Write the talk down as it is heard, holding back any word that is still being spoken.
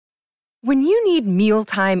When you need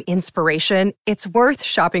mealtime inspiration, it's worth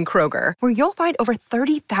shopping Kroger, where you'll find over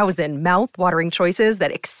 30,000 mouth-watering choices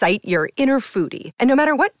that excite your inner foodie. And no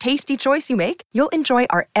matter what tasty choice you make, you'll enjoy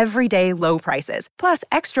our everyday low prices, plus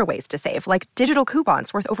extra ways to save, like digital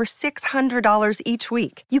coupons worth over $600 each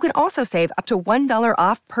week. You can also save up to $1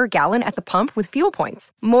 off per gallon at the pump with fuel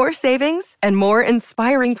points. More savings and more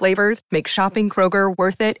inspiring flavors make shopping Kroger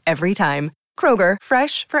worth it every time. Kroger,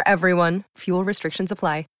 fresh for everyone. Fuel restrictions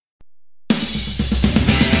apply.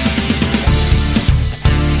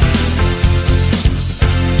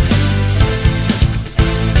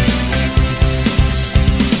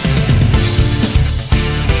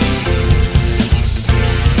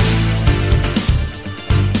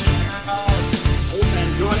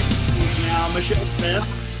 Michelle Smith.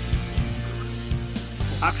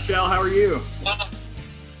 Hi, Michelle. How are you?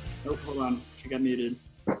 Oh, hold on. She got muted.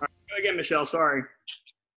 All right, go again, Michelle. Sorry.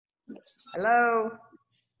 Hello.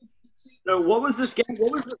 So, what was this game?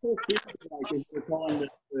 What was this whole season like as you were calling this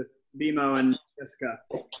with BMO and Jessica?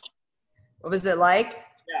 What was it like?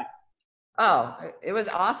 Yeah. Oh, it was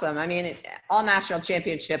awesome. I mean, all national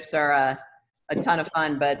championships are a ton of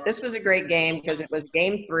fun, but this was a great game because it was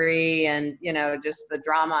game 3 and, you know, just the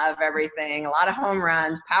drama of everything, a lot of home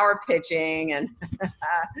runs, power pitching, and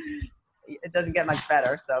it doesn't get much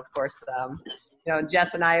better. So, of course, you know,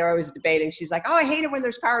 Jess and I are always debating. She's like, oh, I hate it when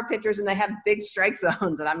there's power pitchers and they have big strike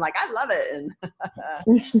zones. And I'm like, I love it.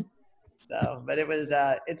 And so, but it was,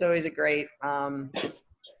 it's always a great,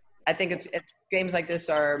 I think it's games like this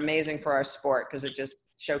are amazing for our sport because it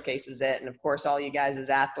just showcases it. And of course, all you guys as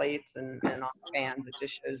athletes and all the fans, it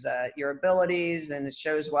just shows your abilities and it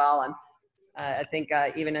shows well. And I think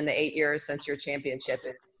even in the 8 years since your championship,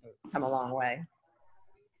 it's come a long way.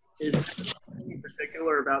 Is there anything in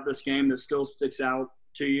particular about this game that still sticks out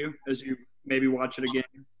to you as you maybe watch it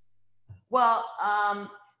again? Well,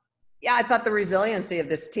 yeah, I thought the resiliency of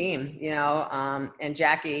this team, you know, and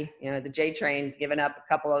Jackie, you know, the J train giving up a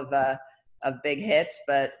couple of big hits,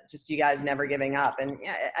 but just you guys never giving up. And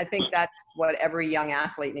yeah, I think that's what every young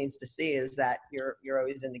athlete needs to see is that you're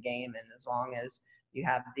always in the game. And as long as you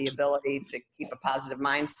have the ability to keep a positive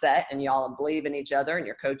mindset and you all believe in each other and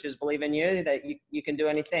your coaches believe in you, that you can do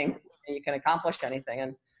anything and you can accomplish anything.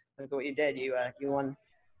 And look at what you did. You won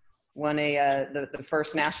the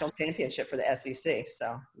first national championship for the SEC.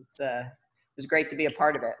 So it was great to be a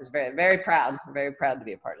part of it. I was very, very proud to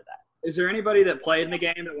be a part of that. Is there anybody that played in the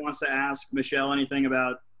game that wants to ask Michelle anything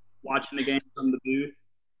about watching the game from the booth?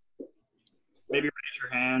 Maybe raise your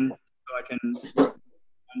hand so I can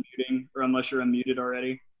unmuting, or unless you're unmuted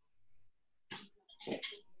already. What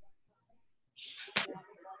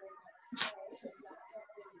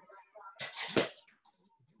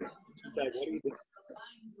do you do?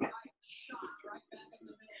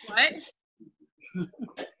 What?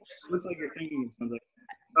 Looks like you're thinking of something.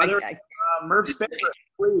 Murph's favorite,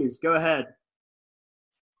 please go ahead.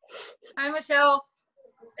 Hi, Michelle.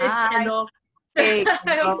 It's Hi. Kendall. Hey,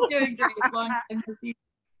 I hope you're doing great. Long time to see.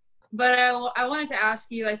 But I wanted to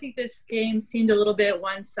ask you, I think this game seemed a little bit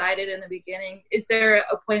one-sided in the beginning. Is there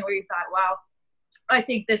a point where you thought, wow, I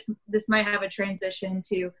think this might have a transition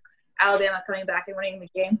to Alabama coming back and winning the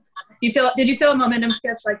game? Did you feel a momentum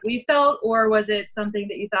shift like we felt, or was it something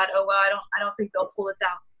that you thought, oh well, I don't think they'll pull this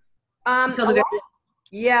out until the very end?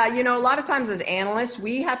 Yeah, you know, a lot of times as analysts,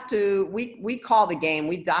 we have to we call the game.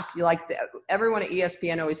 Everyone at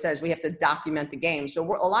ESPN always says we have to document the game. So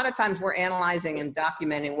a lot of times we're analyzing and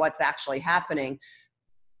documenting what's actually happening,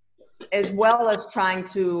 as well as trying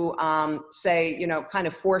to say, you know, kind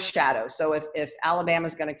of foreshadow. So if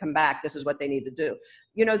Alabama's going to come back, this is what they need to do.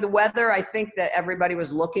 You know, the weather, I think that everybody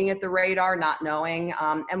was looking at the radar, not knowing.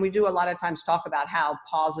 And we do a lot of times talk about how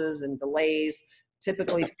pauses and delays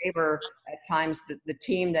typically favor at times the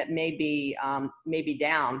team that may be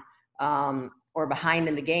down or behind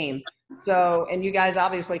in the game. So, and you guys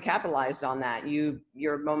obviously capitalized on that.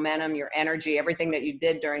 Your momentum, your energy, everything that you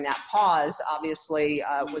did during that pause obviously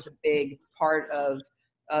was a big part of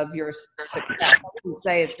your success. I wouldn't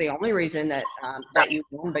say it's the only reason that you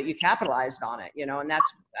won, but you capitalized on it, you know, and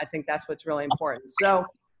I think that's what's really important. So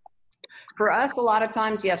for us, a lot of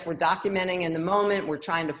times, yes, we're documenting in the moment. We're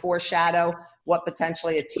trying to foreshadow what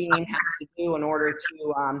potentially a team has to do in order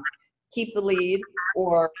to keep the lead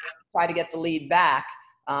or try to get the lead back.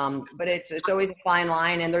 But it's always a fine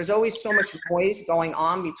line, and there's always so much noise going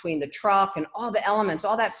on between the truck and all the elements,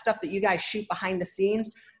 all that stuff that you guys shoot behind the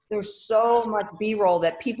scenes. There's so much B-roll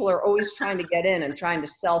that people are always trying to get in and trying to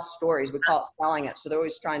sell stories. We call it selling it. So they're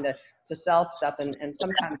always trying to sell stuff, and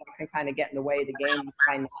sometimes it can kind of get in the way of the game. We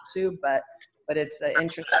try not to, but it's an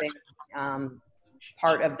interesting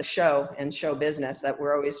part of the show and show business that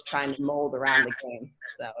we're always trying to mold around the game.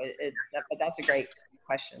 So but that's a great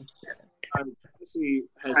question. Cassie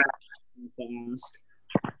has things.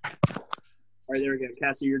 All right, there we go.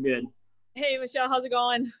 Cassie, you're good. Hey, Michelle, how's it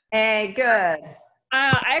going? Hey, good.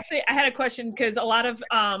 I had a question because a lot of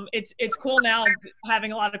it's cool now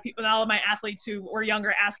having a lot of people, all of my athletes who were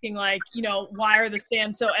younger asking, like, you know, why are the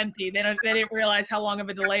stands so empty? They didn't realize how long of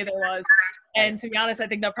a delay there was. And to be honest, I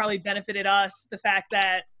think that probably benefited us, the fact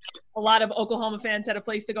that a lot of Oklahoma fans had a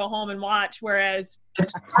place to go home and watch, whereas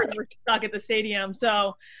we're stuck at the stadium.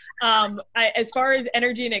 So as far as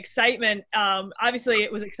energy and excitement, obviously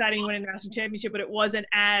it was exciting winning the national championship, but it wasn't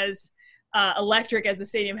as electric as the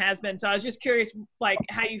stadium has been. So I was just curious, like,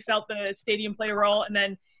 how you felt the stadium played a role, and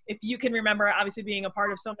then if you can remember, obviously being a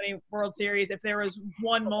part of so many World Series, if there was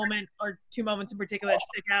one moment or two moments in particular that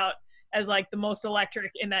stick out as like the most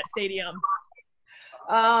electric in that stadium.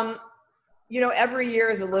 You know, every year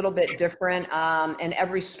is a little bit different, and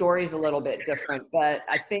every story is a little bit different. But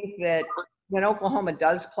I think that when Oklahoma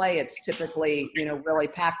does play, it's typically, you know, really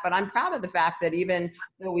packed. But I'm proud of the fact that even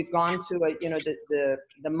though we've gone to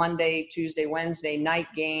the Monday, Tuesday, Wednesday night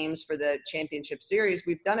games for the championship series,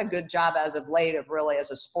 we've done a good job as of late of really,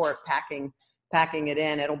 as a sport, packing it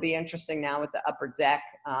in. It'll be interesting now with the upper deck,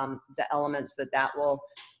 the elements that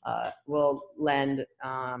will lend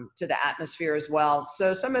to the atmosphere as well.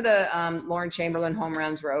 So some of the Lauren Chamberlain home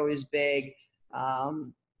runs were always big.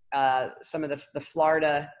 Some of the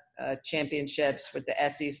Florida championships with the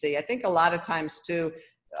SEC. I think a lot of times too,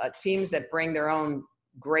 teams that bring their own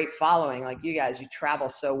great following, like you guys, you travel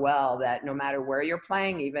so well that no matter where you're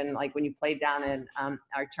playing, even like when you played down in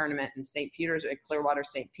our tournament in St. Peter's at Clearwater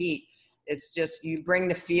St. Pete, it's just, you bring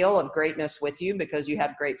the feel of greatness with you because you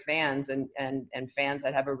have great fans and fans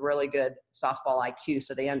that have a really good softball IQ,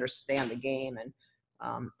 so they understand the game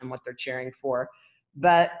and what they're cheering for.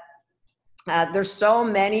 But there's so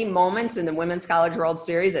many moments in the Women's College World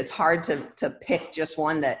Series, it's hard to pick just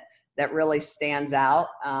one that really stands out.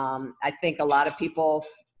 I think a lot of people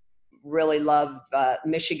really love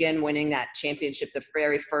Michigan winning that championship, the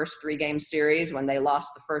very first 3-game series when they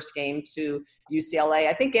lost the first game to UCLA.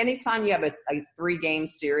 I think anytime you have a 3-game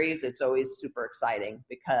series, it's always super exciting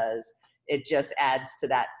because it just adds to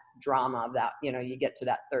that drama of that, you know, you get to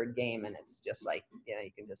that third game and it's just like, you know, you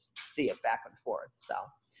can just see it back and forth. So,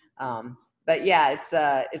 but yeah,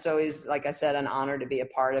 it's always, like I said, an honor to be a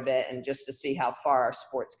part of it and just to see how far our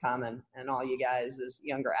sport's come and all you guys as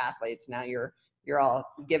younger athletes. Now you're all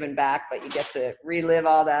giving back, but you get to relive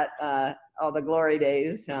all that, all the glory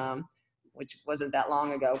days, which wasn't that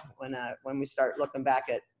long ago when we start looking back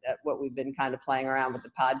at what we've been kind of playing around with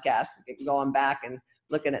the podcast, going back and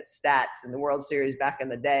looking at stats in the World Series back in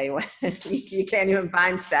the day when you can't even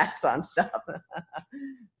find stats on stuff.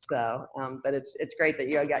 So, but it's great that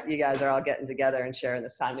you guys are all getting together and sharing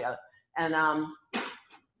this time together. And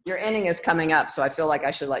your inning is coming up, so I feel like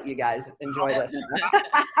I should let you guys enjoy this.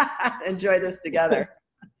 Enjoy this together.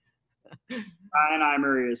 Ryan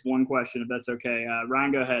Emery is one question, if that's okay.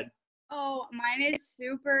 Ryan, go ahead. Oh, mine is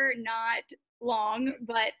super not long,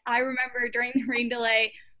 but I remember during the rain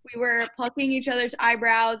delay, we were plucking each other's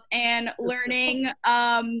eyebrows and learning.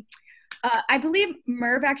 I believe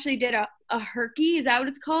Merv actually did a herky. Is that what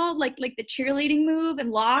it's called? Like the cheerleading move and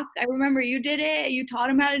lock. I remember you did it. You taught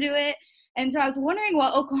him how to do it. And so I was wondering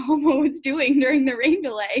what Oklahoma was doing during the rain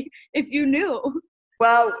delay, if you knew.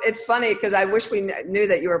 Well, it's funny because I wish we knew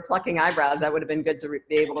that you were plucking eyebrows. That would have been good to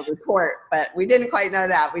be able to report, but we didn't quite know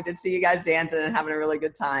that. We did see you guys dancing and having a really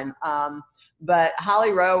good time. But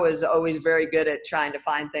Holly Rowe was always very good at trying to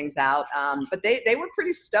find things out. But they were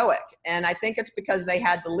pretty stoic. And I think it's because they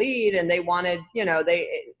had the lead and they wanted, you know,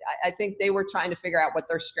 I think they were trying to figure out what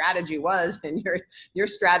their strategy was. And your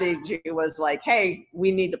strategy was like, hey,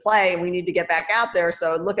 we need to play and we need to get back out there.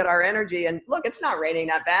 So look at our energy and look, it's not raining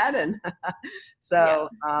that bad. And so,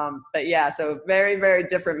 yeah. But yeah, so very, very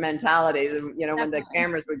different mentalities. And, you know, when the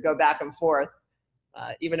cameras would go back and forth,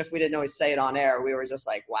 even if we didn't always say it on air, we were just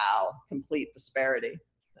like, wow, complete disparity.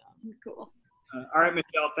 So. Cool. All right,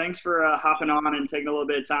 Michelle, thanks for hopping on and taking a little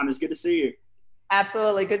bit of time. It's good to see you.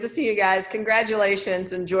 Absolutely. Good to see you guys.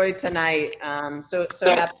 Congratulations. Enjoy tonight. So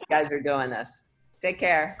happy you guys are doing this. Take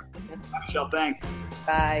care. Bye, Michelle. Thanks.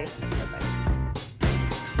 Bye. Bye-bye.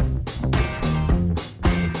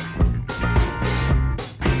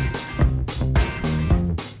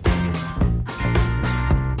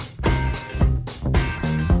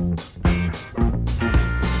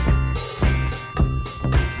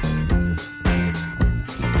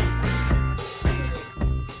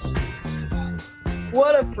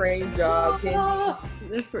 What a frame job, Kendi.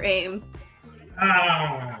 The frame.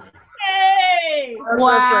 Hey!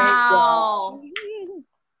 Wow.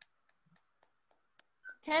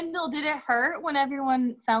 Kendall, did it hurt when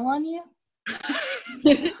everyone fell on you?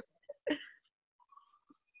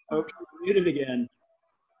 Oh, muted again.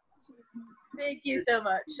 Thank you so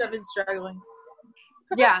much. I've been struggling.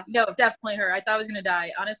 Yeah, no, definitely hurt. I thought I was gonna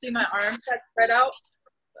die. Honestly, my arms got spread out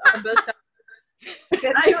on both sides.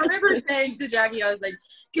 And I remember saying to Jackie, I was like,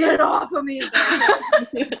 "Get off of me!" But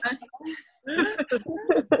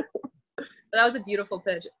that was a beautiful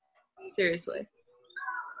pitch. Seriously.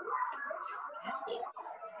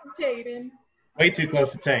 Jaden. Way too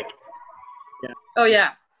close to tank. Oh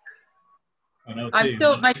yeah. Oh, no, I'm two.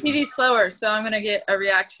 still, my TV's slower, so I'm going to get a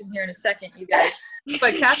reaction here in a second, you guys.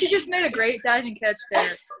 But Cassie just made a great dive and catch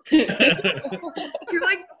there. You're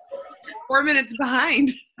like 4 minutes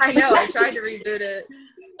behind. I know, I tried to reboot it.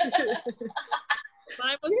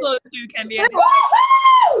 Mine was slow too, Kendi.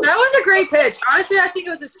 That was a great pitch. Honestly, I think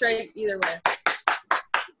it was a straight either way.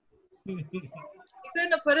 You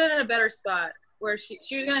couldn't have put it in a better spot where she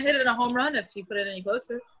was going to hit it in a home run if she put it any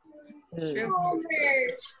closer.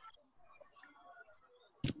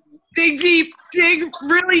 Dig deep. Dig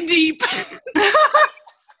really deep.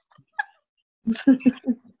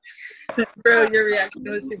 Bro, your reaction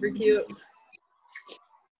was super cute.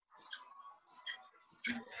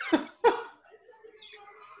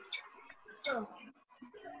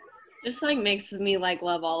 Just like makes me like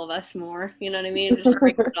love all of us more. You know what I mean? Just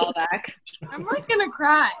brings it all back. I'm like gonna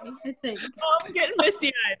cry, I think. Oh, I'm getting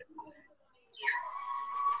misty-eyed.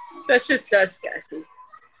 That's just us, Cassie.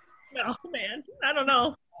 No, man. I don't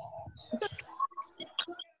know.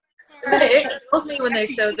 It kills me when they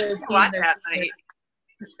show their team. What Their that night?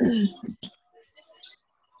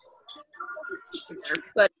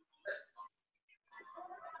 But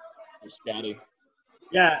Scotty.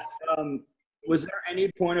 Yeah. Was there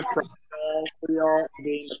any point of pride at all for y'all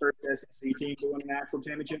being the first SEC team to win a national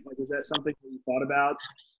championship? Like, was that something that you thought about?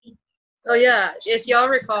 oh yeah, if y'all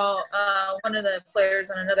recall, one of the players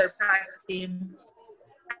on another practice team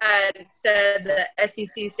had said that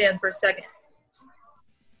SEC stands for second.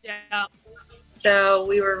 Yeah. So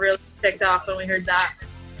we were really ticked off when we heard that.